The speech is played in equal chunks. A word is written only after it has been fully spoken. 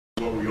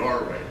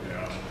are right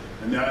now.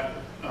 And that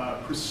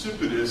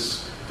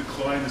precipitous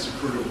decline has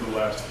occurred over the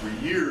last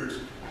 3 years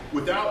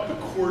without the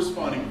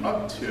corresponding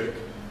uptick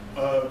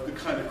of the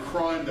kind of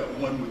crime that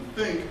one would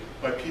think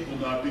by people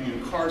not being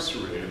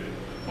incarcerated.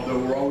 Although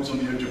we're always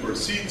on the edge of our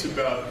seats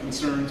about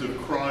concerns of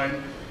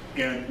crime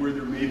and where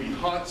there may be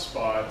hot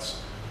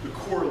spots, the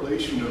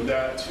correlation of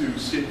that to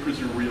state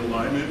prisoner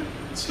realignment,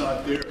 it's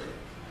not there.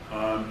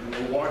 And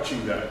we're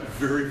watching that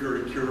very,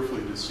 very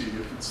carefully to see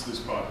if it's this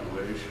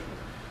population.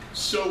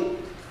 So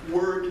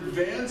we're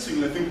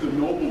advancing, I think, the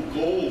noble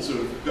goals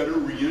of better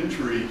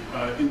reentry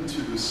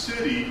into the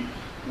city.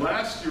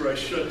 Last year I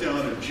shut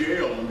down a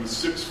jail on the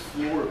 6th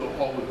floor of the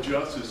Hall of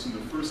Justice, and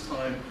the first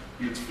time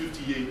in its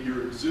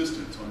 58-year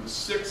existence. On the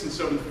 6th and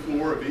 7th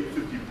floor of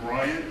 850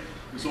 Bryant,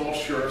 it was all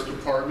Sheriff's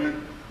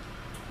Department.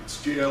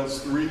 It's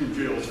jails 3 and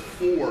jails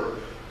 4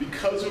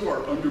 because of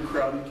our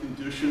undercrowding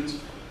conditions,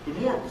 but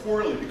more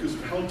importantly because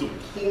of how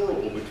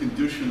deplorable the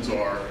conditions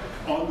are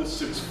on the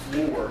 6th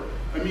floor.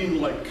 I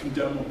mean, like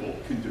condemnable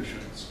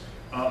conditions.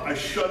 I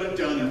shut it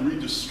down and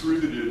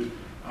redistributed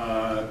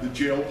the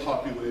jail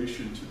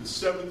population to the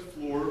 7th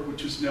floor,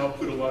 which has now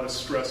put a lot of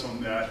stress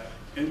on that,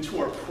 and to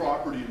our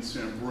property in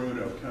San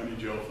Bruno, County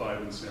Jail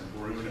 5 in San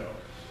Bruno.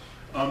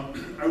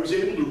 I was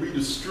able to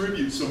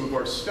redistribute some of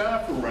our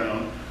staff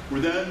around, where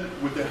then,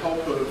 with the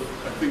help of,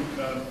 I think,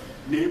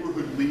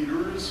 neighborhood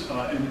leaders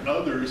and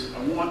others, I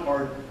want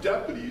our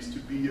deputies to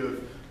be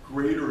of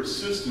greater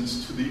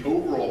assistance to the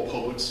overall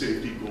public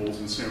safety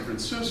goals in San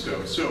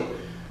Francisco. So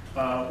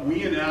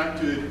we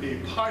enacted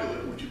a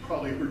pilot, which you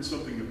probably heard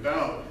something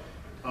about,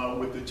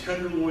 with the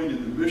Tenderloin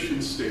and the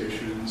Mission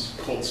stations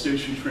called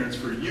Station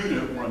Transfer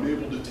Unit, where I'm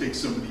able to take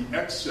some of the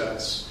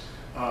excess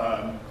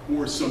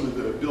or some of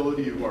the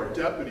ability of our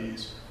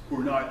deputies who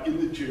are not in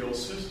the jail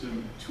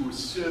system to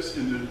assist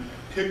in the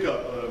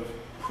pickup of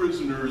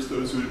prisoners,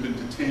 those who have been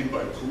detained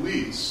by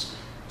police,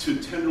 to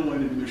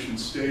Tenderloin and Mission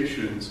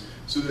stations,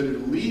 so that it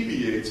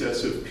alleviates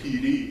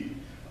SFPD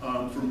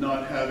from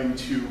not having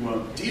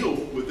to deal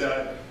with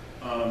that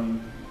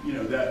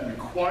that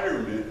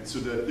requirement, so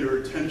that their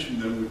attention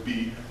then would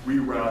be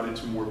rerouted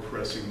to more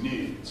pressing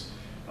needs.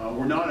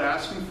 We're not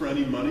asking for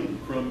any money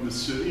from the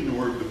city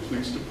nor the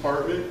police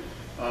department.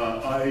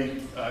 I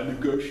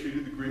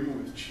negotiated the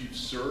agreement with Chief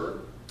Sir.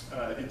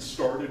 It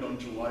started on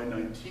July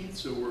 19th,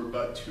 so we're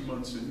about 2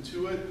 months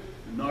into it.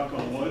 And knock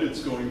on wood,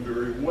 it's going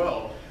very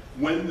well.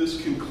 When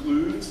this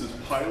concludes, this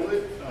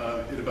pilot,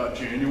 in about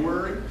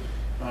January,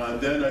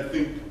 then I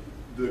think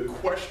the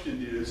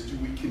question is, do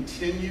we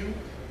continue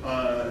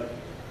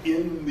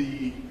in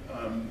the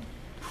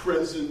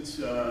present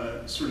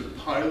sort of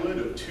pilot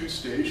of 2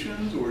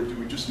 stations, or do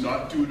we just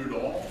not do it at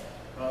all?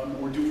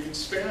 Or do we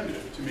expand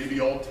it to maybe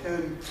all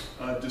 10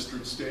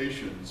 district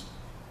stations?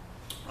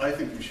 I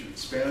think we should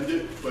expand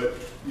it, but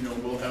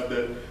we'll have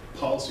that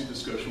policy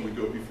discussion when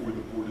we go before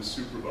the Board of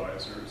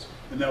Supervisors,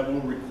 and that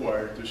will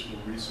require additional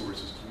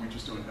resources because we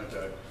just don't have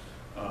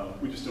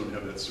that. We just don't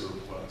have that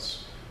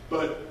surplus.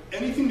 But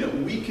anything that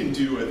we can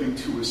do, I think,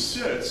 to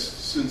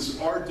assist, since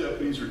our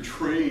deputies are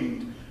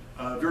trained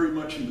very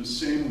much in the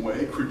same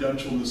way,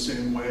 credentialed in the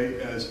same way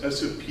as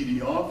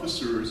SFPD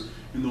officers,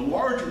 in the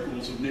larger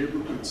goals of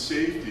neighborhood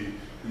safety,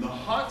 in the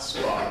hot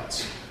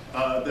spots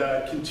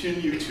that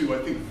continue to, I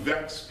think,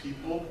 vex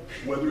people,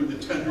 whether in the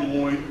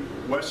Tenderloin,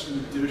 Western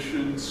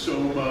Addition,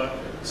 Soma,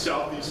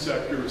 Southeast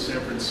sector of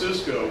San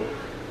Francisco.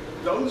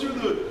 Those are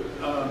the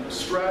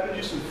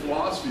strategies and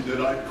philosophy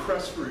that I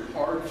press very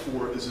hard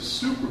for as a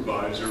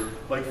supervisor,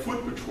 like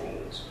foot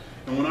patrols.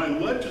 And when I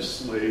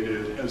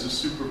legislated as a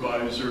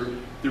supervisor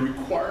the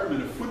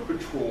requirement of foot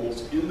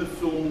patrols in the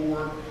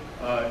Fillmore,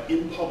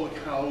 in public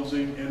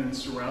housing, and in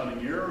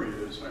surrounding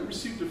areas, I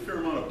received a fair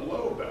amount of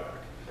blowback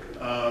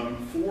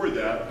for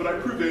that, but I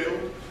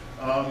prevailed.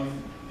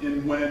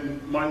 And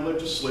when my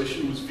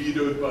legislation was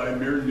vetoed by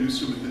Mayor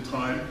Newsom at the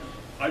time,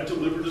 I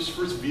delivered his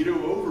first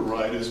veto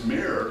override as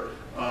mayor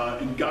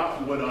and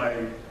got what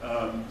I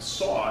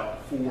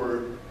sought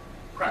for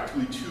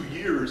practically 2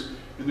 years,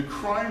 and the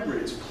crime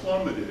rates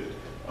plummeted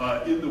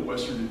in the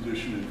Western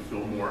Addition and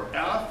Fillmore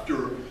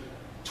after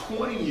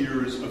 20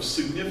 years of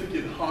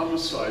significant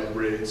homicide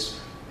rates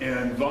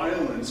and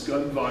violence,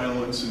 gun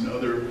violence and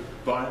other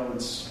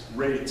violence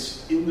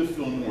rates in the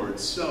Fillmore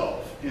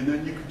itself. And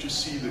then you could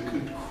just see the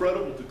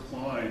incredible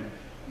decline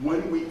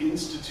when we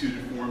instituted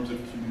forms of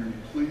community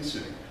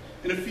policing.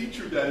 And a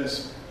feature that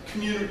is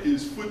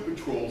foot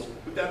patrols,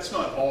 but that's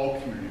not all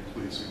community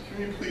policing.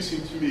 Community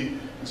policing to me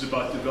is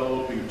about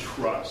developing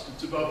trust.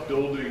 It's about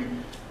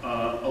building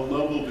a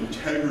level of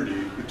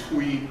integrity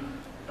between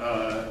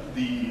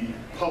the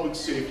public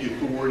safety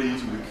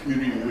authorities and the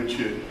community in which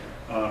it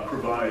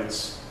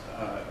provides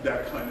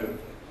that kind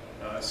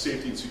of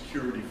safety and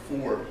security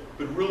for,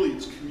 but really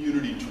it's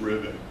community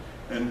driven.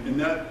 And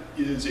that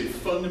is a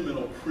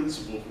fundamental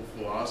principle for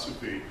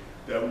philosophy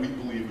that we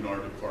believe in our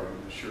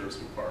department, the Sheriff's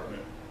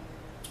Department.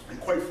 And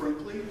quite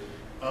frankly,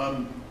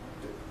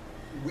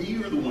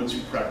 we are the ones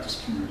who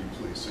practice community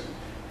policing.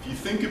 If you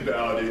think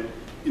about it,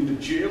 In the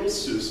jail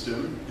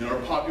system, and our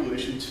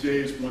population today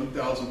is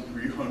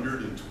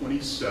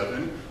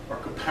 1,327, our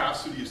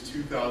capacity is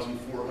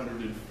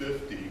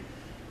 2,450,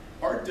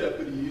 our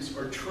deputies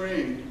are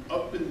trained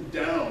up and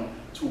down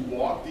to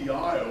walk the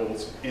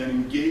aisles and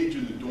engage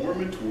in the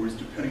dormitories,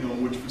 depending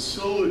on which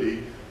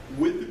facility,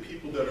 with the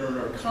people that are in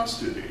our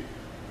custody.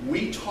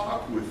 We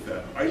talk with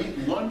them. I eat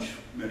lunch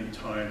many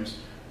times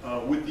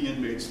with the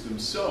inmates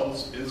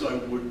themselves, as I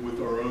would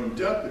with our own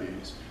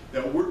deputies,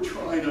 that we're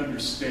trying to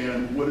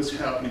understand what is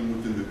happening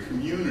within the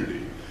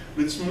community.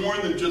 And it's more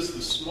than just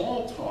the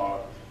small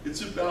talk.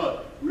 It's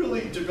about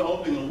really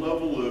developing a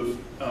level of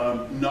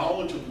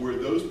knowledge of where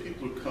those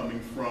people are coming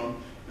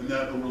from, and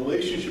that a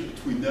relationship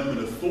between them and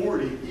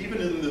authority,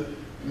 even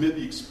amid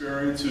the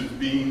experience of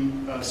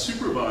being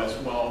supervised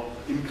while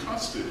in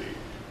custody.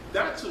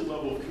 That's a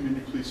level of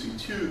community policing,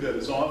 too, that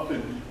is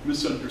often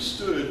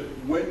misunderstood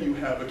when you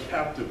have a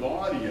captive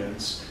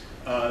audience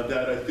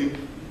that I think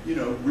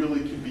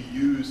really can be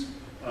used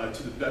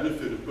to the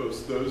benefit of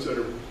both those that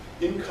are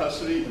in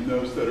custody and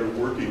those that are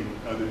working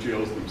the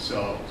jails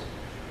themselves.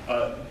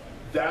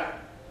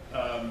 That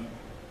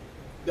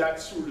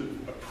sort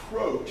of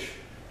approach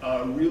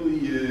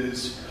really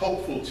is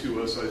helpful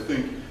to us, I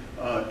think,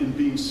 in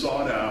being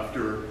sought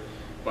after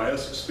by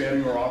us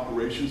expanding our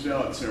operations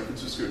now at San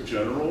Francisco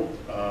General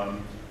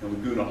and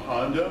Laguna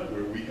Honda,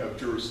 where we have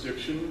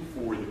jurisdiction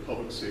for the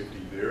public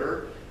safety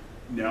there.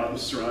 Now the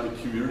surrounding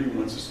community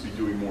wants us to be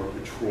doing more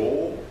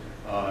patrol,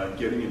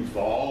 getting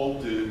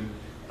involved in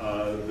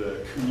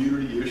the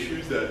community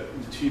issues that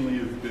routinely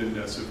have been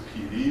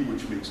SFPD,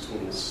 which makes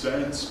total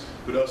sense,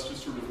 but us to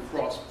sort of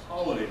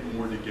cross-pollinate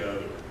more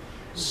together.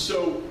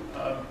 So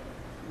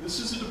this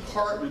is a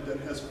department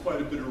that has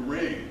quite a bit of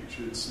range.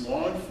 It's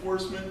law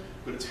enforcement,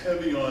 but it's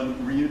heavy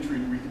on reentry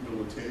and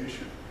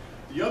rehabilitation.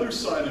 The other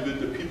side of it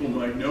that people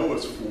might know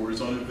us for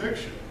is on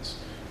evictions.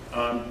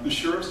 The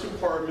Sheriff's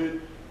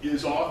Department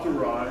is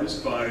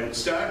authorized by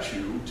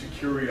statute to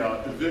carry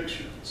out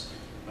evictions.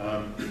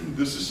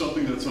 This is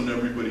something that's on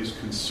everybody's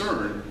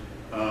concern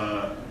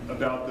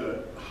about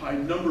the high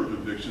number of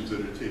evictions that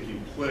are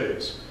taking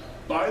place.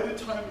 By the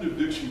time an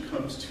eviction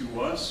comes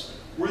to us,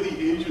 we're the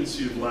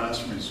agency of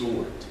last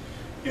resort.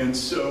 And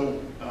so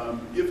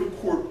if a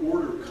court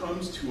order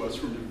comes to us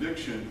from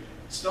eviction,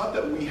 it's not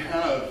that we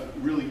have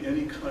really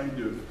any kind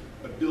of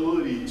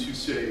ability to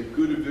say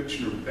good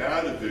eviction or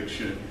bad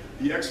eviction.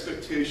 The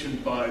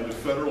expectation by the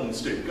federal and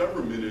state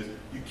government is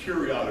you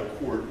carry out a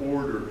court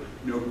order,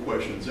 no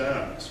questions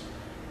asked.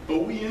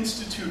 But we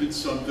instituted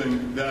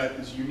something that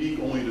is unique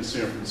only to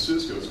San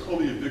Francisco. It's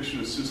called the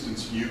Eviction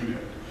Assistance Unit.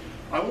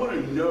 I want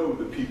to know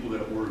the people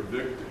that were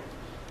evicted,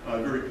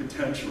 very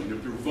potentially. And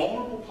if they're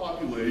vulnerable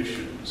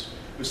populations,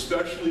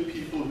 especially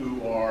people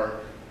who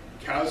are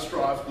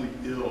catastrophically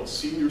ill,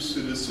 senior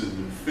citizens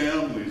and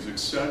families,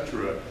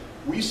 etc.,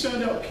 we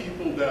send out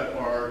people that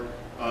are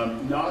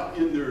not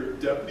in their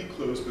deputy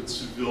clothes but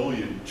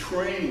civilian,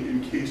 trained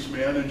in case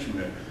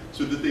management,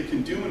 so that they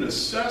can do an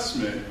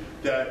assessment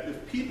that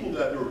if people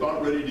that are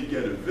about ready to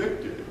get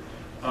evicted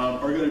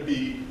are going to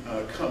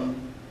become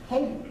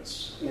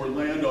homeless or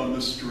land on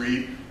the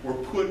street or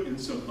put in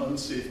some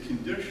unsafe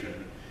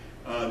condition,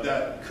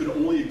 that could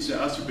only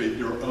exacerbate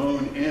their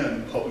own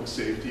and public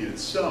safety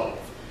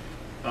itself.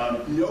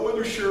 No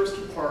other sheriff's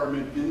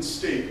department in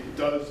state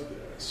does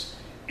this,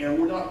 and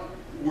we're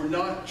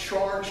not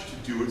charged to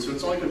do it, so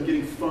it's not like I'm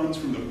getting funds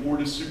from the Board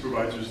of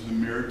Supervisors of the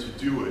mayor to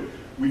do it.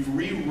 We've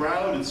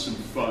rerouted some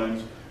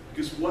funds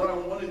because what I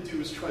want to do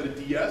is try to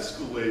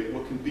de-escalate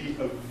what can be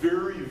a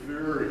very,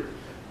 very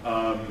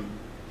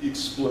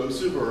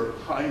explosive or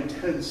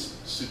high-intense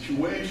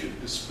situation,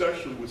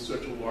 especially with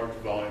such a large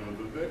volume of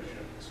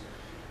evictions.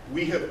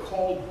 We have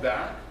called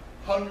back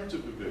hundreds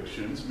of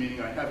evictions,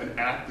 meaning I haven't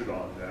acted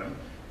on them,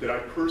 that I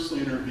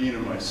personally intervene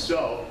in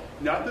myself.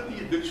 Not that the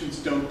evictions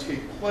don't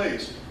take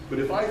place, but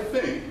if I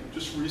think,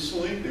 just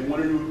recently, there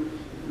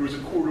was a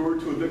court order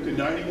to evict a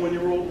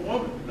 91-year-old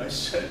woman. And I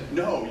said,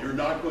 no, you're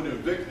not going to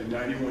evict a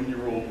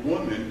 91-year-old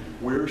woman.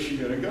 Where is she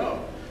going to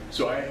go?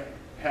 So I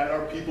had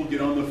our people get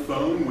on the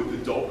phone with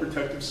Adult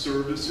Protective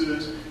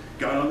Services,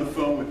 got on the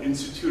phone with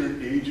Institute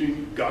on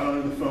Aging, got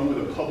on the phone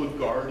with a public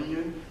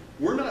guardian.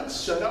 We're not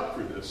set up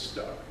for this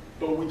stuff,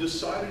 but we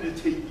decided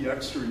to take the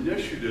extra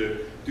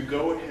initiative to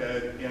go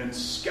ahead and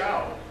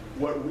scout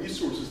what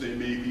resources they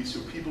may be so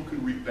people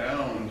can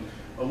rebound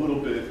a little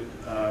bit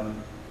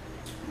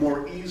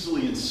more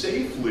easily and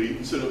safely,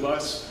 instead of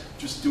us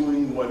just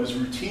doing what is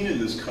routine in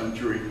this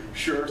country.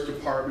 Sheriff's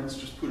departments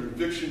just put an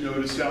eviction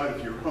notice out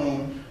if you're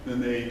home,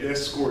 then they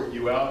escort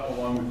you out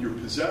along with your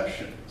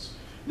possessions.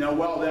 Now,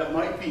 while that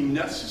might be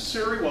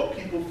necessary, while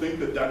people think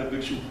that that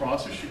eviction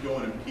process should go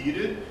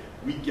unimpeded,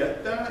 we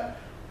get that,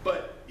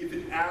 but if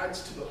it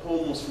adds to the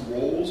homeless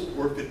rolls,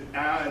 or if it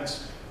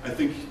adds, I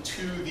think,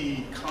 to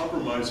the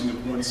compromising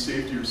of one's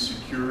safety or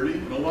security,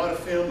 and a lot of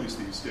families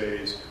these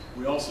days,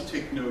 we also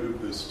take note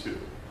of this too.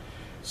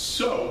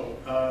 So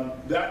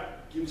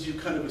that gives you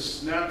kind of a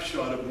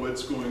snapshot of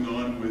what's going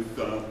on with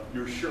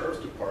your sheriff's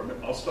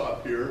department. I'll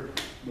stop here.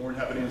 More than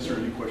happy to answer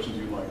any questions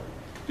you'd like.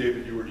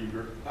 David, you were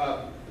eager.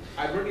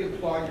 I really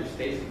applaud your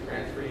Stacy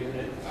transfer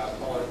unit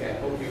policy. I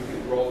hope you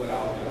can roll it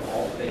out to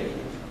all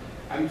stations.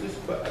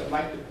 I'd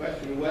like to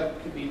question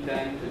what could be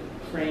done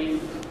to train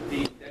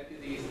the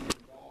deputies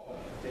involved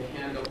to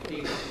handle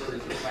cases where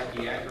it's a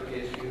psychiatric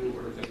issue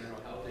or it's a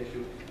mental health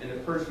issue, and the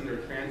person they're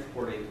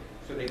transporting,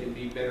 so they can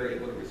be better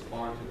able to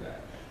respond to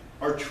that.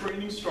 Our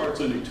training starts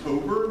in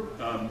October.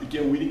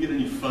 Again, we didn't get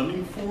any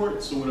funding for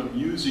it, so what I'm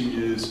using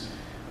is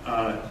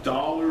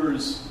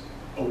dollars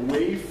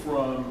away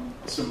from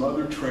some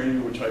other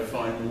training, which I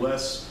find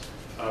less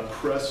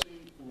pressing,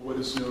 for what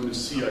is known as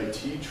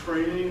CIT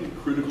training,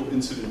 critical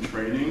incident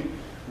training,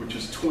 which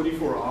is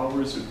 24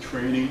 hours of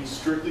training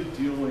strictly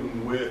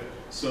dealing with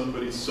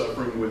somebody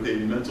suffering with a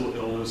mental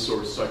illness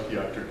or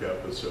psychiatric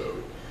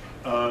episode.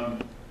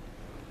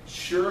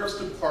 Sheriff's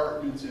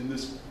departments in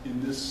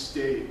this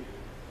state,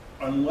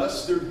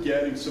 unless they're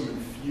getting some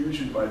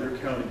infusion by their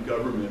county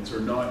governments,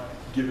 are not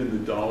given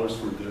the dollars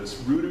for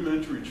this.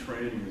 Rudimentary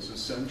training is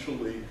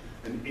essentially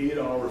an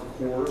 8-hour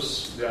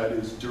course that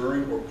is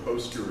during or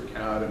post your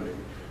academy.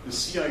 The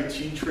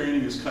CIT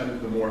training is kind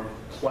of the more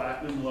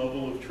platinum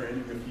level of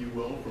training, if you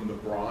will, from the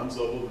bronze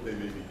level that they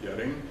may be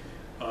getting.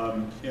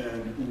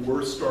 And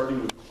we're starting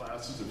with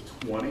classes of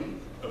 20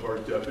 of our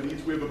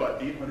deputies. We have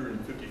about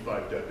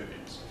 855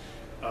 deputies.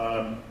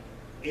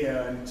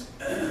 And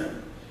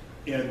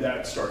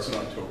that starts in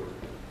October.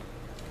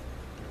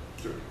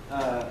 Sure.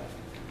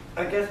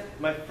 I guess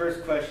my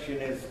first question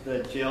is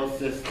the jail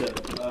system.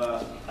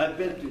 I've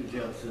been through the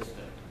jail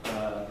system.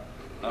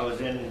 I was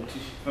in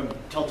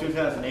until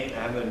 2008. I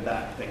haven't been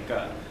back, thank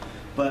God.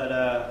 But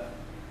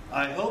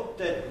I hope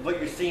that what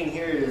you're seeing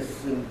here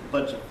is a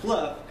bunch of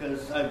fluff,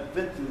 because I've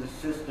been through the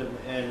system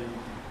and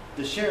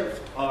the sheriffs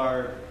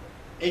are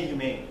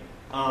inhumane.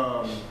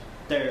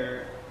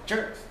 They're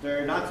jerks.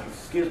 They're Nazis,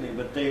 excuse me,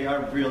 but they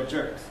are real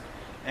jerks.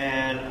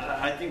 And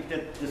I think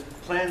that this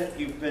plan that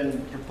you've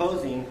been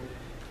proposing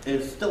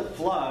is still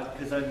flawed,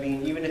 because, I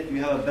mean, even if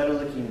you have a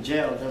better-looking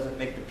jail, it doesn't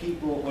make the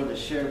people or the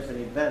sheriffs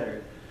any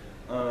better.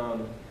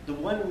 The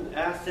one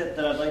asset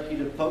that I'd like you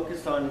to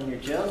focus on in your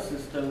jail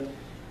system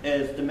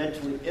is the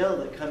mentally ill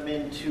that come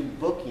into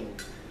booking.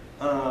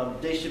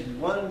 They should,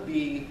 one,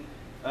 be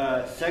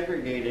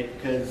segregated,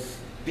 because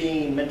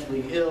being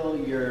mentally ill,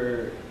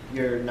 you're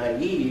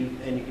naive,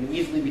 and you can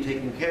easily be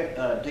taken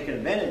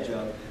advantage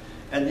of.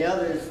 And the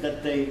other is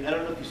that I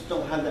don't know if you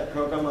still have that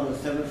program on the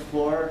 7th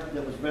floor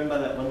that was run by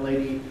that one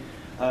lady.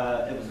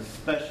 It was a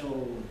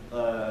special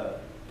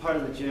part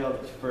of the jail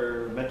that's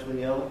for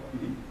mentally ill.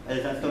 Mm-hmm.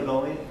 Is that still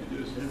going?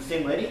 It is. Is it the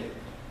same lady?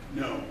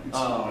 No, it's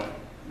not.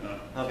 No.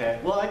 Okay.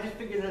 Well, I just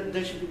figured that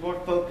there should be more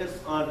focus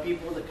on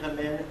people that come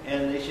in,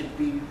 and they should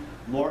be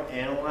more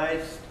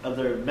analyzed of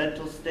their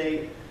mental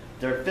state,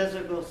 their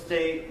physical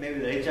state, maybe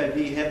the HIV,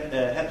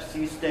 Hep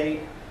C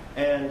state,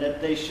 and that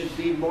they should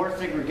be more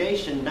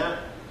segregation, not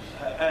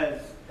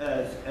as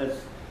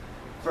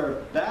for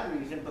a bad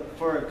reason, but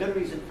for a good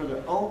reason, for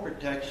their own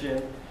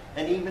protection.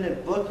 And even in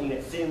booking,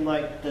 it seemed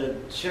like the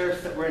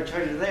sheriffs that were in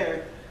charge of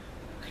there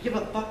could give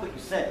a fuck what you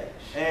say,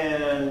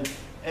 and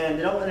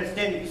they don't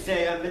understand if you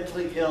say I'm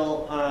mentally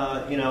ill,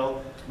 you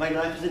know, my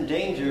life is in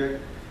danger.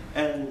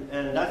 And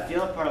that's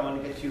the other part I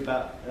want to get to you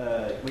about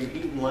when you're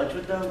eating lunch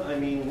with them. I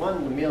mean,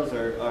 one, the meals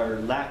are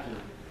lacking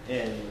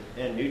in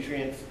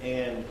nutrients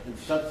and in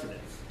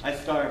substance. I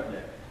starve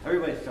there.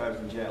 Everybody starves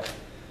in jail.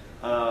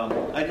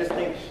 I just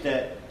think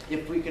that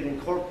if we could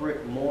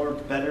incorporate more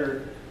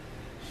better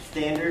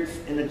standards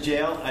in the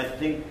jail, I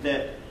think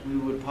that we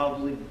would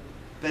probably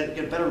get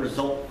a better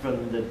result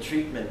from the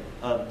treatment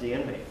of the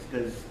inmates.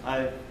 Because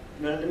I've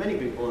run into many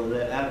people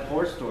that have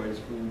horror stories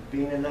from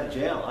being in that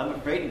jail. I'm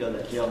afraid to go to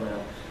that jail now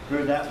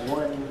for that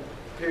one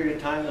period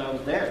of time that I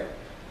was there.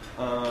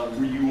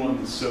 Were you on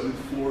the 7th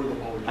floor of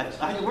the hall?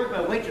 I had to work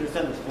my way to the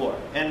 7th floor,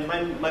 and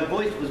my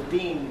voice was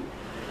being,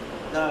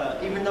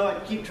 even though I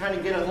keep trying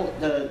to get a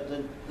hold,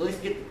 at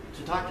least get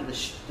to talk to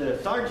the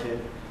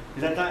sergeant,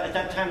 because I thought at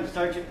that time the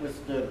sergeant was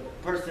the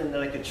person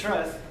that I could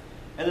trust,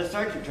 and the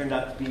sergeant turned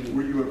out to be.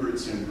 Were you ever at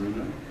San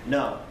Bruno?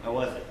 No, I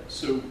wasn't.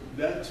 So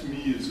that to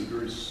me is a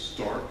very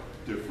stark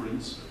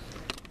difference.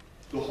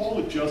 The Hall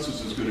of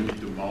Justice is going to be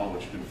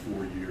demolished in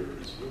 4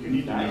 years. You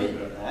need to know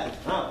that.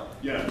 Oh.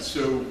 Yeah,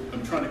 so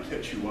I'm trying to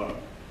catch you up.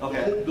 Okay.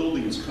 The whole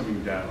building is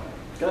coming down.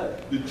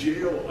 Good. The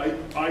jail,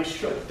 I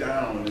shut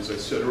down, as I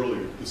said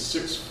earlier, the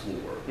 6th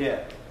floor.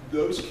 Yeah.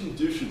 Those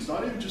conditions,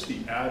 not even just the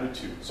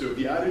attitude. So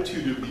the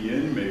attitude of the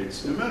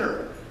inmates, no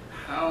matter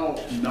how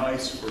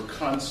nice or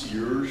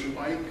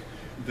concierge-like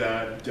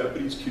that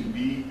deputies can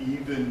be,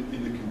 even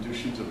in the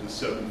conditions of the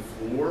 7th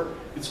floor,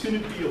 it's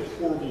going to be a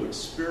horrible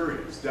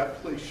experience.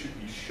 That place should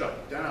be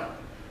shut down.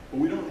 But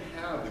we don't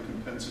have the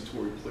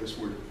compensatory place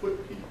where to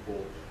put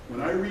people.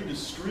 When I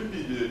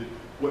redistributed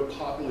what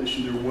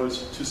population there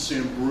was to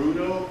San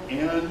Bruno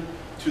and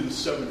to the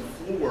 7th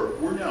floor,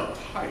 we're now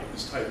tight,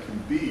 as tight can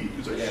be,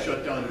 because I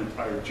shut down an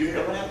entire jail.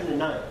 So what happened to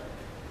 9?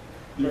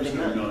 There's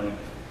no 9.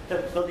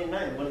 Building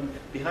 9, one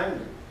behind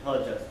the Hall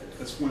of Justice.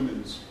 That's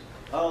women's.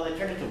 Oh, they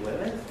turn it to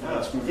women's?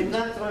 That's See, women's.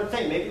 that's what I'm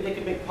saying. Maybe they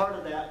could make part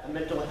of that a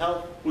mental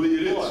health Well, it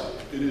is. floor.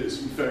 It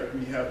is. In fact,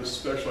 we have a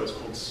specialized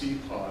called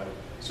C-Pod.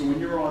 So when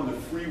you're on the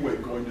freeway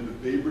going to the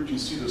Bay Bridge, you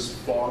see those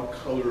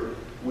fog-colored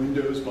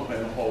windows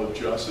behind the Hall of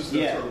Justice. That's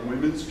Yeah. our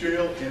women's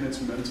jail, and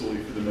it's mentally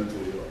for the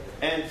mentally ill.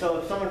 And so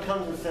if someone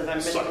comes and says,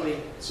 I'm mentally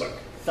Suck.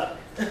 suck.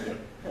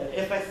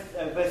 If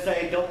I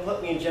say, don't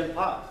put me in Gen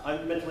Pop,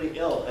 I'm mentally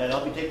ill and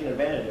I'll be taken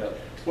advantage of.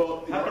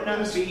 Well, How can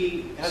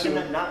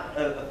that not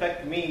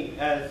affect me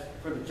as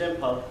for the Gen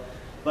Pop,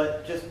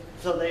 but just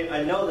so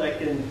I know that I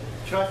can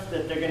trust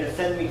that they're going to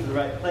send me to the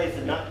right place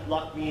and not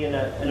lock me in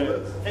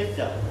a safe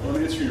cell. Let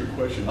me answer your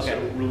question. Okay. So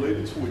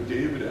related to what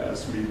David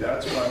asked me,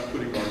 that's why I'm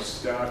putting our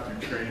staff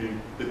through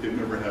training that they've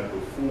never had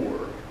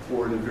before,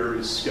 or in a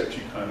very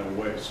sketchy kind of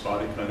way,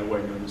 spotty kind of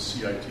way, known as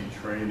CIT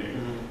training.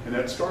 Mm-hmm. And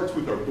that starts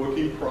with our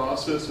booking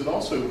process. It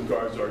also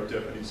regards our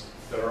deputies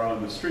that are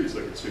on the streets,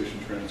 like a station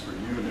transfer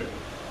unit,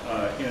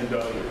 and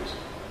others.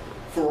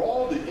 For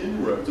all the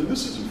inroads, and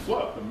this isn't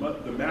fluff,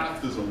 the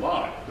math doesn't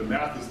lie. The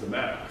math is the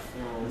math.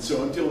 Mm-hmm. And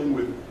so I'm dealing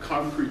with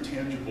concrete,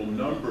 tangible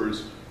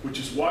numbers, which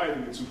is why I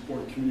think it's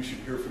important communities should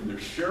hear from their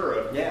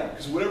sheriff. Yeah.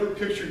 Because whatever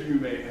picture you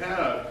may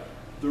have,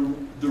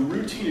 the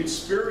routine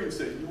experience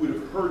that you would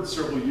have heard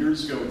several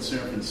years ago in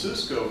San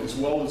Francisco, as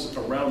well as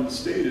around the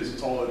state, is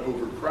it's all at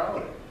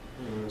overcrowding.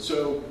 Mm-hmm.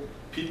 So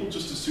people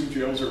just assume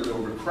jails are at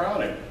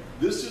overcrowding.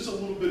 This is a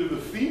little bit of a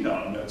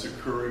phenom that's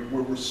occurring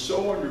where we're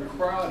so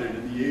undercrowded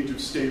in the age of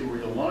state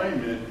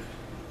realignment,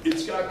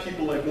 it's got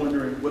people like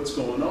wondering what's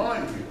going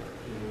on here.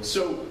 Mm-hmm.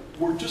 So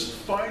we're just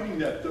finding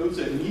that those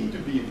that need to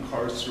be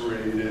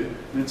incarcerated,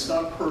 and it's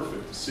not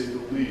perfect to say the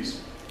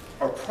least,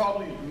 are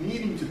probably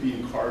needing to be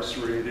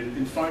incarcerated,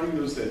 and finding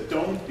those that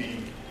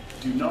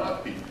do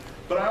not be.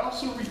 But I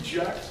also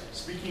reject,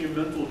 speaking of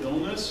mental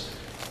illness,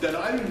 that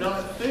I do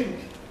not think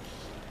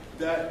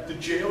that the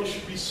jail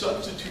should be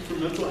substitute for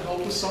mental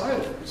health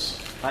asylums.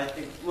 I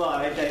think, well,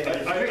 I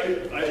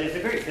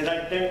disagree, because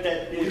I think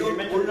that if you're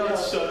mentally We're not ill,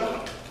 set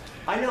up.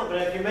 I know,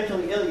 but if you're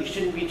mentally ill, you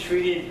shouldn't be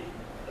treated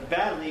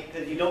badly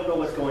because you don't know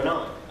what's going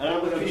on. I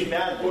don't want to be treated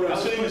badly. What I'm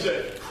saying is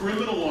that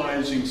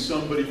criminalizing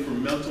somebody for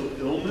mental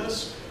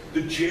illness,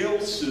 the jail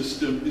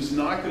system is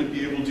not going to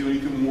be able to do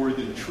anything more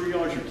than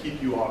triage or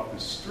keep you off the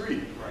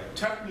street. Right.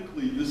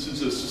 Technically, this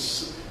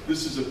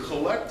is a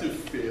collective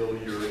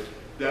failure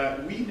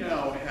that we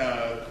now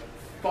have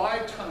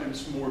 5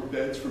 times more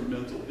beds for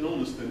mental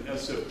illness than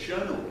SF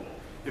General.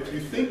 If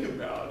you think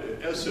about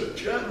it, SF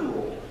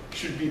General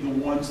should be the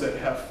ones that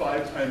have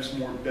 5 times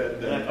more bed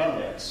than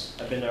us.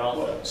 I've been there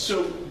also. Well,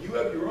 so you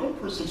have your own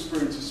personal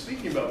experience of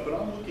speaking about, but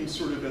I'm looking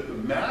sort of at the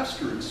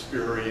master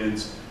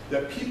experience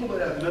that people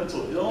that have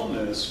mental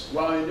illness,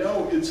 while I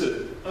know it's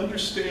an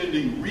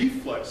understanding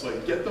reflex,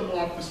 like get them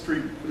off the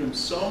street and put them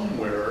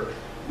somewhere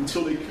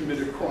until they commit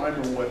a crime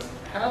or what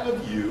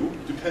have you,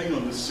 depending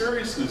on the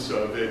seriousness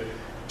of it,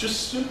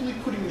 just simply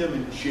putting them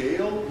in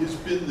jail has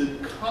been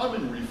the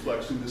common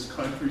reflex in this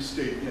country,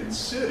 state, and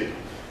city.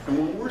 And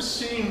when we're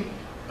seeing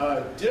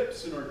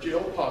dips in our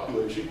jail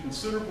population,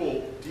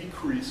 considerable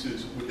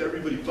decreases with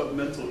everybody but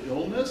mental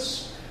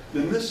illness,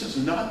 then this is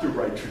not the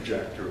right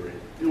trajectory.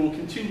 It will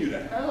continue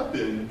to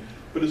happen,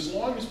 but as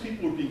long as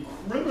people are being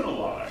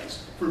criminalized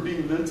for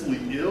being mentally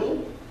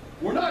ill,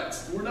 we're not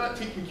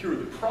taking care of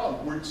the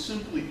problem. We're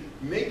simply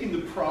making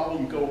the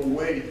problem go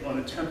away on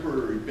a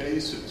temporary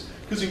basis.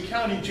 Because in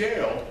county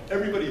jail,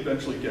 everybody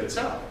eventually gets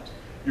out.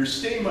 Your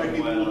stay might be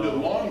a little bit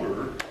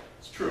longer,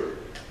 it's true,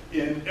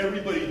 and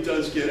everybody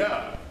does get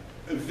out.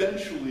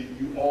 Eventually,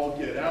 you all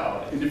get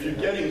out. And if you're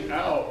getting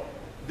out,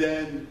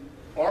 then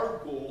our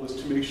goal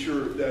is to make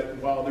sure that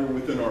while they're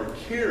within our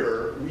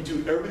care, we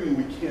do everything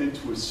we can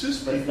to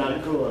assist But people. it's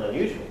not cruel and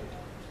unusual.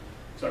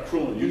 It's not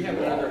cruel and We unusual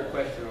have at all. another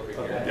question over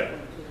here.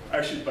 Yeah.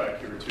 Actually, back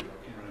here too.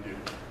 I'm around you.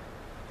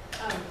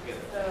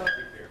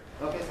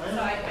 Okay, So fine.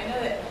 I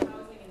know that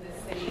housing in this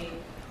city,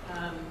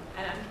 and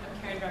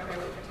I'm Karen Drucker, I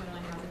work for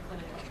Tenderloin Housing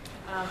Clinic.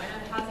 I know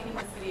that housing in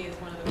the city is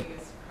one of the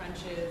biggest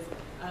crunches,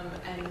 and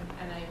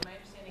my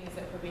understanding is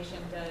that probation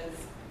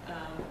does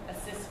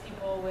assist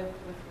people with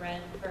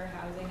rent for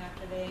housing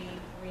after they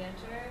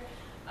re-enter.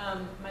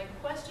 My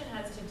question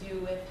has to do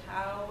with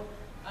how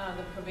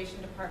the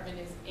probation department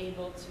is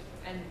able to,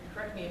 and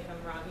correct me if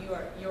I'm wrong,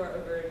 you're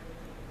over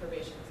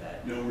probation, is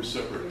that? No, we're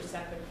separate. You're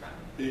separate from?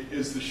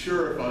 As the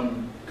sheriff,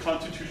 I'm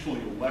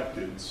constitutionally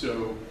elected,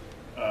 so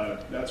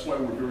that's why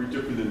we're very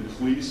different than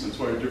police. That's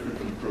why we're different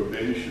from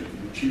probation.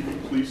 The chief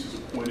of police is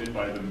appointed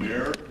by the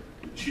mayor.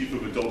 The chief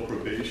of adult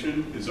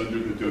probation is under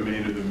the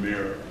domain of the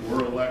mayor.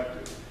 We're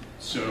elected.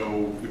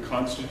 So the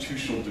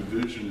constitutional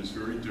division is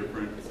very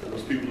different.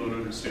 Most people don't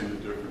understand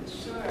the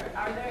difference. Sure.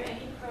 Are there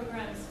any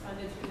programs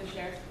funded through the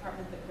Sheriff's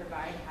Department that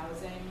provide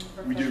housing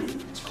for We do.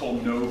 folks? It's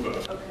called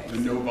NOVA, Okay. the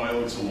No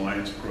Violence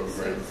Alliance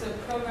program. So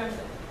programs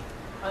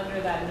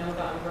under that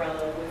NOVA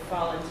umbrella would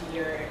fall into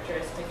your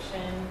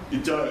jurisdiction?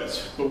 It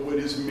does, but what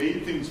has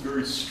made things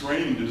very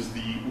strained is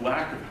the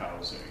lack of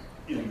housing.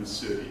 in the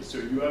city. So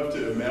you have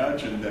to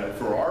imagine that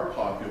for our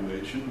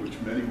population, which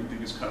many would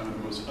think is kind of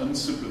the most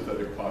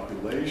unsympathetic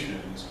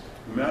populations,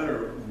 no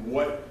matter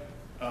what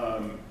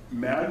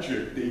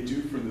magic they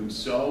do for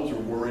themselves or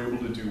we're able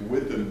to do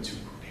with them to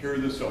prepare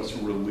themselves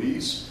for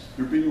release,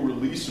 they're being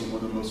released in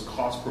one of the most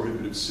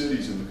cost-prohibitive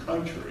cities in the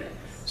country.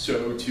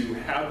 So to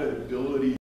have that ability